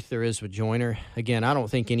much growth there is with Joyner. Again, I don't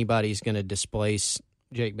think anybody's going to displace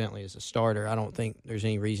Jake Bentley as a starter. I don't think there's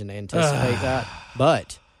any reason to anticipate that.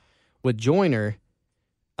 But with Joyner,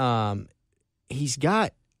 he's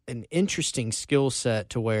got an interesting skill set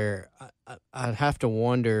to where I'd have to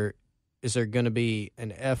wonder, is there going to be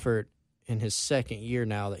an effort in his second year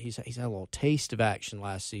now that he's had a little taste of action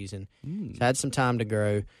last season. He's had some time to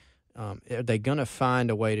grow. Are they going to find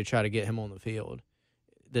a way to try to get him on the field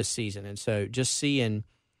this season? And so just seeing,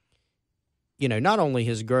 not only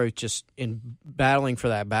his growth just in battling for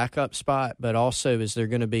that backup spot, but also is there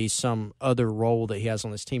going to be some other role that he has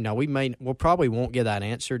on this team? Now, we'll probably won't get that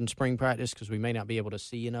answered in spring practice because we may not be able to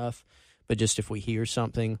see enough, but just if we hear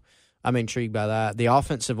something, I'm intrigued by that. The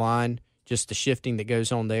offensive line, just the shifting that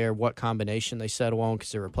goes on there, what combination they settle on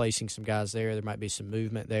because they're replacing some guys there. There might be some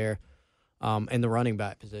movement there. And the running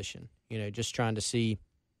back position, just trying to see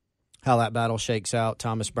how that battle shakes out.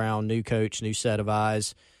 Thomas Brown, new coach, new set of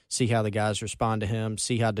eyes, see how the guys respond to him,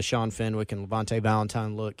 see how Deshaun Fenwick and Levante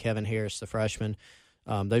Valentine look, Kevin Harris, the freshman.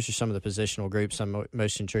 Those are some of the positional groups I'm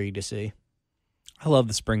most intrigued to see. I love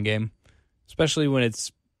the spring game, especially when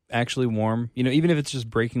it's actually warm. Even if it's just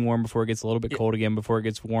breaking warm before it gets a little bit cold again, before it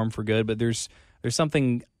gets warm for good. But there's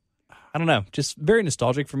something, I don't know, just very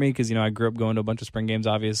nostalgic for me because, I grew up going to a bunch of spring games,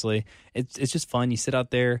 obviously. It's just fun. You sit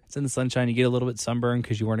out there, it's in the sunshine, you get a little bit sunburned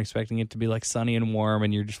because you weren't expecting it to be like sunny and warm,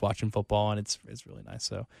 and you're just watching football, and it's really nice.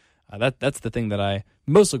 So that's the thing that I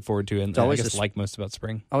most look forward to and I guess like most about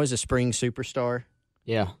spring. Always a spring superstar.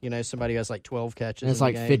 Yeah. Somebody who has like 12 catches. And it's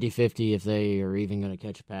like 50-50 if they are even going to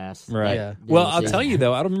catch a pass. Right. Yeah. Well, I'll tell you,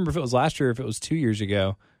 though, I don't remember if it was last year or if it was 2 years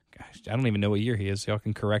ago. Gosh, I don't even know what year he is, so y'all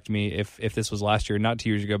can correct me if this was last year, not 2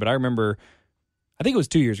 years ago. But I think it was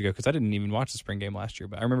 2 years ago because I didn't even watch the spring game last year.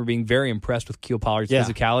 But I remember being very impressed with Keel Pollard's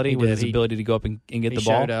physicality, with his ability to go up and get the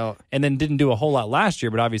ball. Out. And then didn't do a whole lot last year,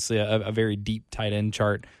 but obviously a very deep tight end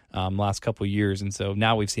chart last couple of years. And so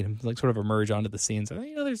now we've seen him like sort of emerge onto the scene. So,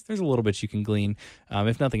 there's a little bit you can glean.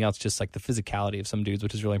 If nothing else, just like the physicality of some dudes,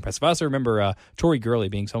 which is really impressive. I also remember Torrey Gurley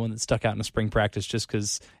being someone that stuck out in a spring practice just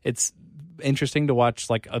because it's interesting to watch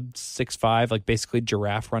like a 6'5", like basically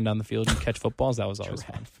giraffe run down the field and catch footballs. That was always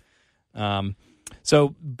fun.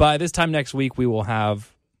 So by this time next week, we will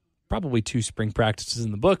have probably 2 spring practices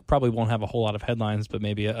in the book. Probably won't have a whole lot of headlines, but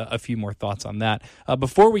maybe a few more thoughts on that.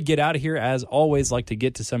 Before we get out of here, as always, like to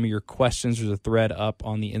get to some of your questions. There's a thread up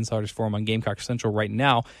on the Insiders Forum on Gamecock Central right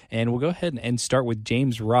now, and we'll go ahead and start with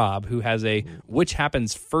James Robb, who has a which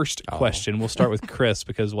happens first question. We'll start with Chris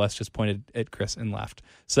because Wes just pointed at Chris and left.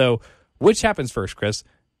 So which happens first, Chris?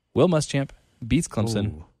 Will Muschamp beats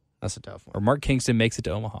Clemson? Ooh, that's a tough one. Or Mark Kingston makes it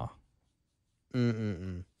to Omaha?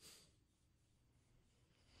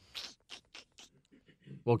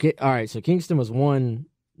 Well, all right, so Kingston was 1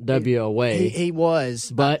 W away. He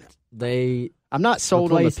was. But they I'm not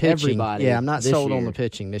sold on the pitching. Everybody I'm not sold on the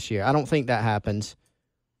pitching this year. I don't think that happens.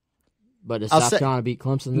 But does South Carolina beat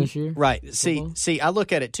Clemson this year? Right. See, I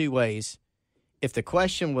look at it 2 ways. If the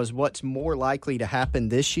question was what's more likely to happen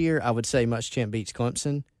this year, I would say Muschamp beats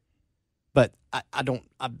Clemson. But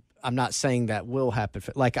I'm not saying that will happen.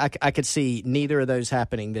 Like I could see neither of those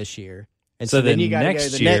happening this year. And so then you got to go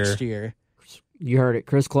the next year. You heard it.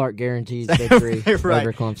 Chris Clark guarantees victory right.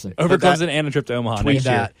 over Clemson. Over Clemson and a trip to Omaha next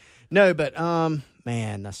year. No, but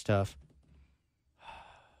man, that's tough.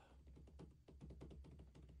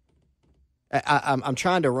 I'm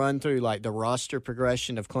trying to run through like the roster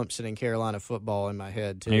progression of Clemson and Carolina football in my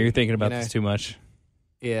head too. You're thinking about this too much.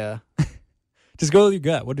 Yeah. Just go with your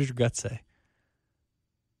gut. What does your gut say?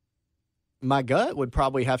 My gut would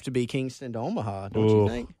probably have to be Kingston to Omaha, don't you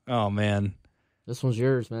think? Oh, man. This one's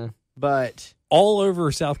yours, man. But all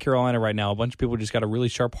over South Carolina right now, a bunch of people just got a really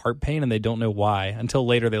sharp heart pain, and they don't know why until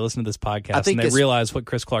later they listen to this podcast and they realize what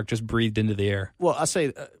Chris Clark just breathed into the air. Well, I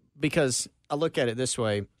say because I look at it this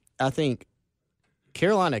way. I think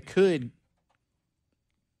Carolina could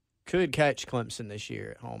could catch Clemson this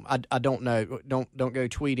year at home. I don't know. Don't go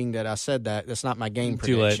tweeting that I said that. That's not my game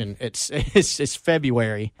Too prediction. late. It's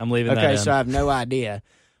February. I'm leaving that Okay, in. so I have no idea.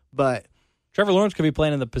 But Trevor Lawrence could be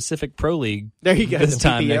playing in the Pacific Pro League there you go, this the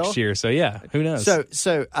time PPL. next year. So, yeah, who knows?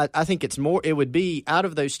 So I think it's more. It would be out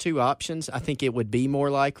of those two options. I think it would be more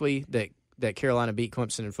likely that Carolina beat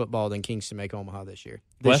Clemson in football than Kingston make Omaha this year.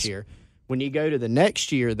 When you go to the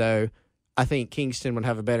next year, though, I think Kingston would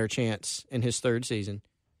have a better chance in his third season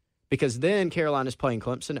because then Carolina's playing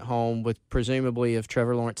Clemson at home with presumably if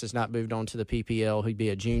Trevor Lawrence has not moved on to the PPL, he'd be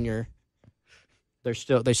a junior. They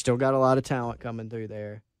still got a lot of talent coming through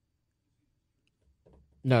there.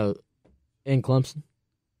 No, in Clemson,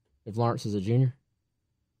 if Lawrence is a junior.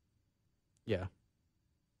 Yeah.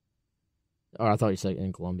 Oh, I thought you said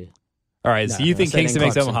in Columbia. All right, so you think Kingston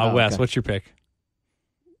makes Omaha West. Okay. What's your pick?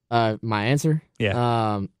 My answer?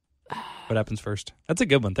 Yeah. What happens first? That's a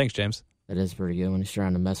good one. Thanks, James. That is pretty good when he's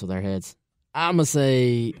trying to mess with our heads. I'm going to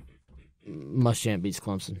say Muschamp beats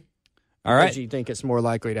Clemson. All right. Do you think it's more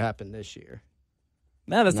likely to happen this year?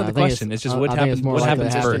 No, that's not the question. It's just what happens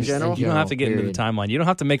first. in general. You don't have to get into the timeline. You don't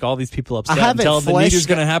have to make all these people upset I and tell them the neither's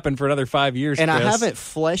going to it- happen for another 5 years, And Chris. I haven't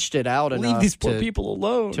fleshed it out Leave enough these poor people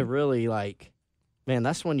alone. to really man,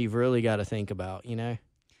 that's one you've really got to think about, you know? Or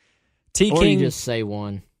King, you just say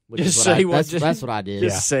one. Which Just is what say one. That's what I did.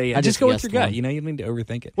 Just say it. I just go with guessed your gut. one. You know, you don't need to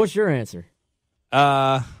overthink it. What's your answer?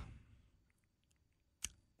 I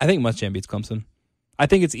think Muschamp beats Clemson. I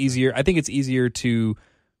think it's easier to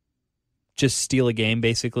just steal a game,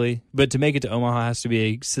 basically. But to make it to Omaha has to be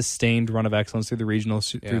a sustained run of excellence through the regional,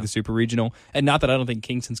 through the super regional. And not that I don't think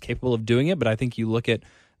Kingston's capable of doing it, but I think you look at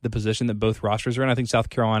the position that both rosters are in. I think South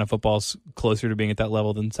Carolina football's closer to being at that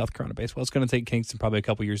level than South Carolina baseball. It's going to take Kingston probably a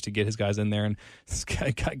couple years to get his guys in there, and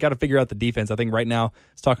got to figure out the defense. I think right now, I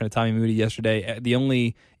was talking to Tommy Moody yesterday, the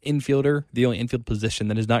only infield position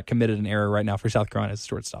that is not committed an error right now for South Carolina is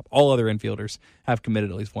shortstop. All other infielders have committed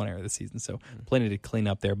at least one error this season, so plenty to clean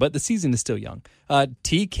up there. But the season is still young.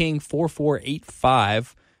 T King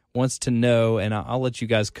 4485 wants to know, and I'll let you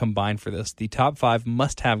guys combine for this, the top 5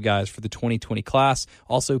 must-have guys for the 2020 class.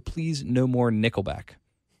 Also, please no more Nickelback.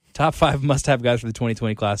 Top 5 must-have guys for the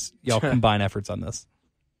 2020 class. Y'all combine efforts on this.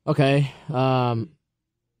 Okay. You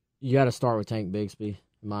got to start with Tank Bigsby,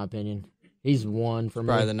 in my opinion. He's one for me.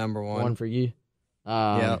 Probably the number one. One for you.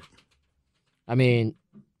 Yeah. I mean,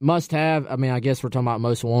 must-have, I guess we're talking about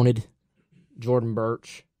most wanted. Jordan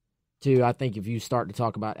Birch. 2, I think if you start to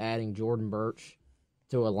talk about adding Jordan Birch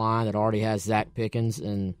to a line that already has Zach Pickens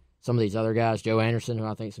and some of these other guys, Joe Anderson, who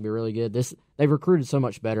I think is going to be really good. They've recruited so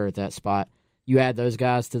much better at that spot. You add those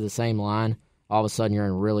guys to the same line, all of a sudden you're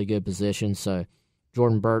in a really good position. So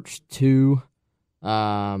Jordan Birch, 2.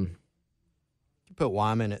 You put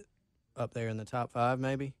Wyman up there in the top 5,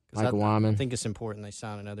 maybe? Michael Wyman. I think it's important they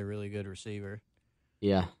sign another really good receiver.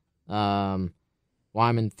 Yeah.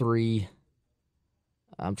 Wyman, 3.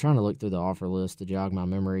 I'm trying to look through the offer list to jog my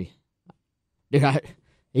memory. Dude,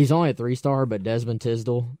 he's only a 3-star, but Desmond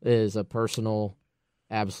Tisdale is a personal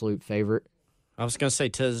absolute favorite. I was going to say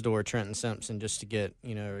Tisdale or Trenton Simpson just to get, a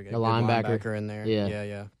good linebacker in there.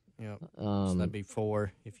 Yeah. So that'd be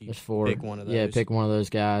 4 if you 4. pick one of those. Yeah, pick one of those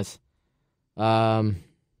guys. And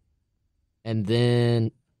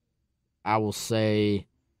then I will say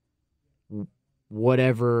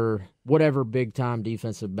whatever big-time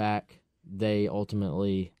defensive back they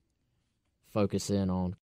ultimately focus in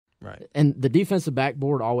on. Right. And the defensive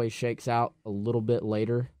backboard always shakes out a little bit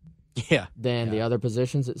later than the other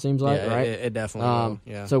positions, it seems like, right? It definitely will.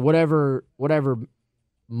 Yeah. So whatever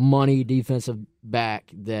money defensive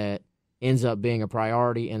back that ends up being a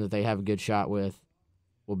priority and that they have a good shot with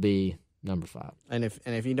will be number 5. And if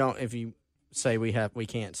you say we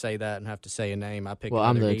can't say that and have to say a name, I pick. Well,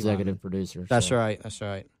 I'm the D executive lineman. Producer. That's so. right. That's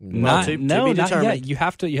right. Not be yet. determined. You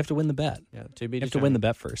have to win the bet. Yeah, to be You have determined. to win the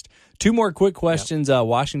bet first. 2 more quick questions.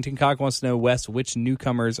 Washington Cock wants to know, Wes, which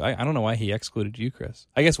newcomers... I don't know why he excluded you, Chris.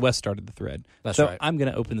 I guess Wes started the thread. That's so right. I'm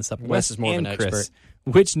going to open this up. Wes is more of an and Chris, expert.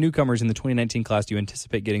 which newcomers in the 2019 class do you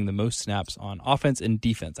anticipate getting the most snaps on offense and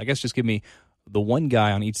defense? I guess just give me the one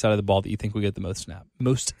guy on each side of the ball that you think will get the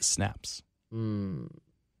most snaps.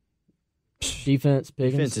 Defense,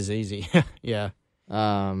 Pickens. Defense is easy. Yeah.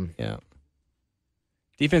 Yeah.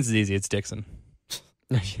 Defense is easy. It's Dixon.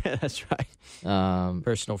 Yeah, that's right.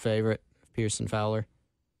 Personal favorite, Pearson Fowler.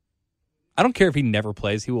 I don't care if he never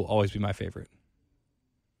plays. He will always be my favorite.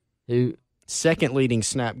 Who? Second leading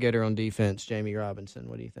snap getter on defense, Jamie Robinson.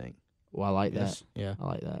 What do you think? Well, I like Yes. that. Yeah. I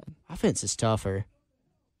like that. Offense is tougher.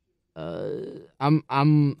 There's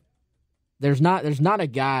not a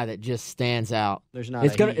guy that just stands out. There's not.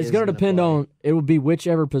 It's gonna depend on. It will be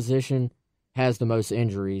whichever position has the most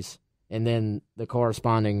injuries, and then the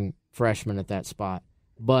corresponding freshman at that spot.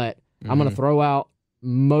 But I'm going to throw out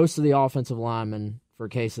most of the offensive linemen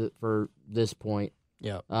for this point.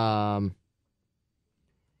 Yeah.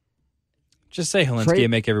 Just say Helinski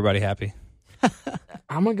and make everybody happy.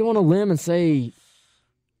 I'm going to go on a limb and say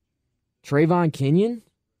Trayvon Kenyon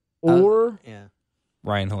or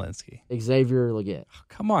Ryan Helinski. Xavier Legette. Oh,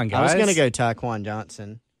 come on, guys. I was going to go Taquan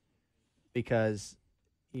Johnson because,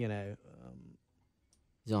 you know.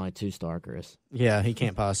 He's only 2-star, Chris. Yeah, he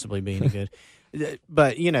can't possibly be any good.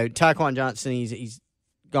 But, you know, Taquan Johnson, he's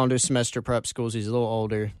gone to semester prep schools. He's a little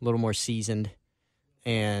older, a little more seasoned.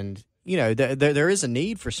 And, you know, there is a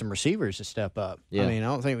need for some receivers to step up. Yeah. I mean, I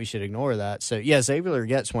don't think we should ignore that. So, yeah, Xavier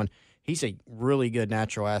gets one. He's a really good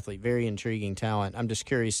natural athlete, very intriguing talent. I'm just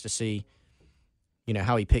curious to see, you know,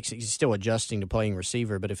 how he picks it. He's still adjusting to playing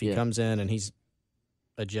receiver, but if he comes in and he's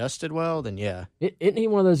adjusted well, then yeah. Isn't he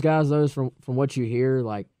one of those guys, though, from what you hear,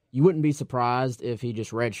 like, you wouldn't be surprised if he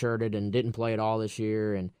just redshirted and didn't play at all this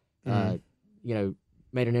year and, you know,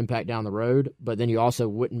 made an impact down the road, but then you also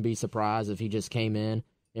wouldn't be surprised if he just came in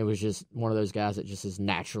and was just one of those guys that just is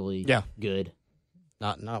naturally good.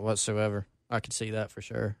 Not whatsoever. I could see that for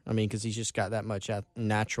sure. I mean, because he's just got that much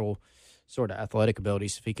natural sort of athletic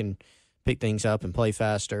abilities. If he can pick things up and play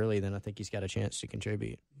fast early, then I think he's got a chance to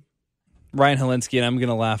contribute. Ryan Helinski, and I'm going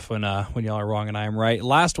to laugh when y'all are wrong and I am right.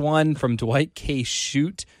 Last one from Dwight K.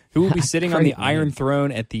 Schrute, who will be sitting on the Iron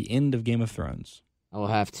Throne at the end of Game of Thrones. I will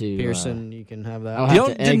have to. Pearson, you can have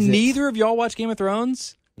that. Did neither of y'all watch Game of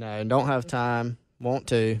Thrones? No, don't have time. Want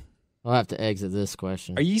to. I'll have to exit this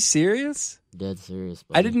question. Are you serious? Dead serious.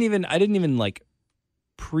 Buddy. I didn't even like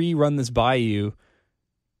pre-run this by you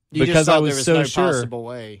because I was so no sure. Possible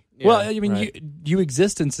way. Yeah, well, I mean, you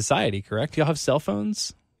exist in society, correct? Y'all have cell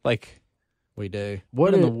phones, like. We do.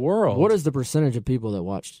 What in the world? What is the percentage of people that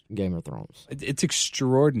watch Game of Thrones? It's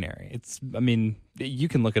extraordinary. I mean, you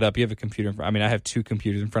can look it up. You have a computer. I mean, I have 2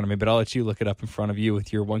 computers in front of me, but I'll let you look it up in front of you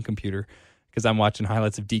with your one computer because I'm watching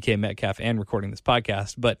highlights of DK Metcalf and recording this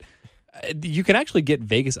podcast. But you can actually get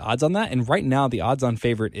Vegas odds on that. And right now, the odds-on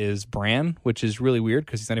favorite is Bran, which is really weird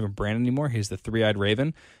because he's not even Bran anymore. He's the 3-eyed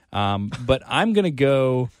Raven. But I'm going to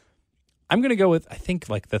go with, I think,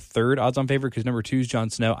 like the 3rd odds-on favorite because number 2 is Jon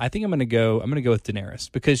Snow. I think I'm going to go with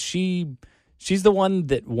Daenerys because she's the one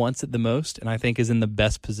that wants it the most and I think is in the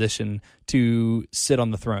best position to sit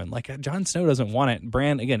on the throne. Like Jon Snow doesn't want it.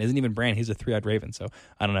 Bran, again, isn't even Bran. He's a 3-eyed Raven. So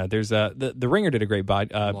I don't know. There's the Ringer did a great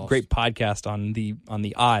podcast on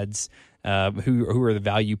the odds, who are the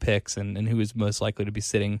value picks and who is most likely to be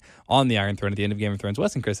sitting on the Iron Throne at the end of Game of Thrones.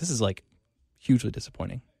 Wes and Chris, this is like hugely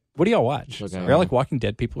disappointing. What do y'all watch? Okay. Are y'all like Walking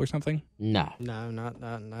Dead people or something? No,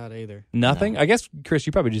 not either. Nothing? No. I guess, Chris,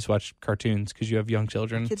 you probably just watch cartoons because you have young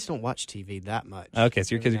children. My kids don't watch TV that much. Okay,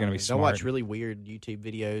 so your kids are going to be smart. They'll watch really weird YouTube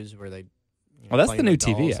videos where they. Well, that's the new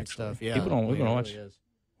TV, actually. Stuff. Yeah, people don't watch. Really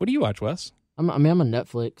what do you watch, Wes? I'm a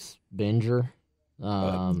Netflix binger.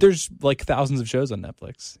 There's like thousands of shows on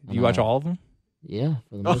Netflix. Do you watch all of them? Yeah,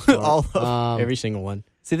 for the most part. All of every single one.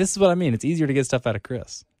 See, this is what I mean. It's easier to get stuff out of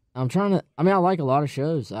Chris. I like a lot of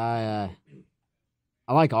shows. I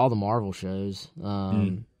like all the Marvel shows.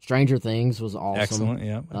 Stranger Things was awesome. Excellent,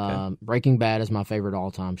 yeah. Okay. Breaking Bad is my favorite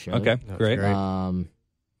all-time show. Okay, great. Do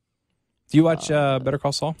you watch Better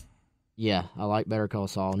Call Saul? Yeah, I like Better Call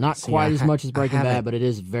Saul. Not quite as much as Breaking Bad, but it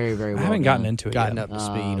is very, very well I haven't gotten into it yet. Up to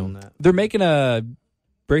speed on that. They're making a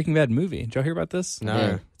Breaking Bad movie. Did y'all hear about this? No.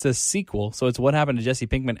 Yeah. It's a sequel, so it's what happened to Jesse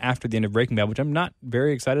Pinkman after the end of Breaking Bad, which I'm not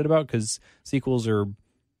very excited about because sequels are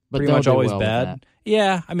pretty much always bad.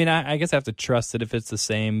 Yeah, I mean, I guess I have to trust that if it's the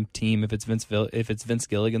same team, if it's Vince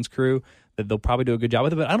Gilligan's crew, that they'll probably do a good job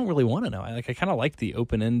with it. But I don't really want to know. I kind of like the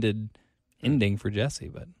open-ended ending for Jesse.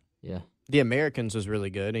 But yeah, The Americans was really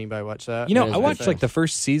good. Anybody watch that? You know, I watched like the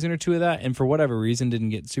first season or 2 of that, and for whatever reason, didn't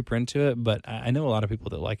get super into it. But I know a lot of people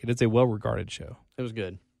that like it. It's a well-regarded show. It was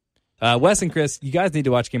good. Wes and Chris, you guys need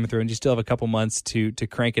to watch Game of Thrones. You still have a couple months to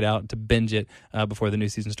crank it out, to binge it before the new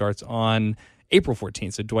season starts on April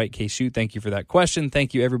 14th. So Dwight K. Schrute, thank you for that question.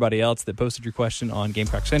 Thank you everybody else that posted your question on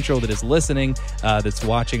Gamecock Central, that is listening, that's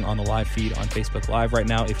watching on the live feed on Facebook Live right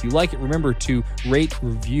now. If you like it, remember to rate,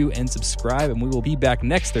 review, and subscribe, and we will be back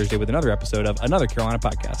next Thursday with another episode of Another Carolina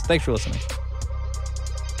Podcast. Thanks for listening.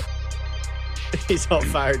 He's all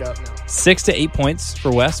fired up now. 6 to 8 points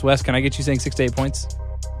for Wes. Wes, can I get you saying 6 to 8 points?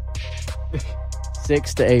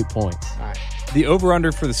 6 to 8 points. All right. The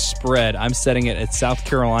over-under for the spread, I'm setting it at South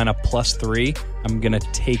Carolina +3. I'm going to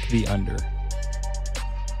take the under.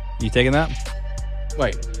 You taking that?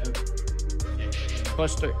 Wait.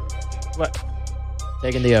 +3. What?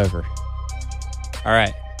 Taking the over. All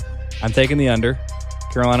right. I'm taking the under.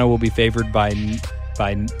 Carolina will be favored by the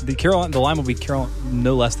line will be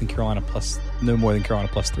no less than Carolina plus, no more than Carolina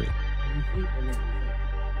plus 3.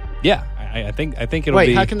 Yeah, I think it'll be.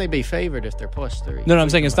 Wait, how can they be favored if they're plus 3? No, I'm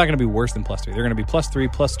saying it's not going to be worse than plus 3. They're going to be plus 3,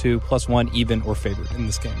 plus 2, plus 1, even or favored in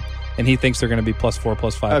this game. And he thinks they're going to be plus 4,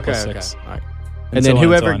 plus 5, plus 6. All right. And then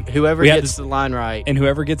whoever gets the line right, and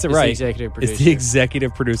whoever gets it right is the executive producer. Is the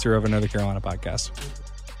executive producer of Another Carolina podcast.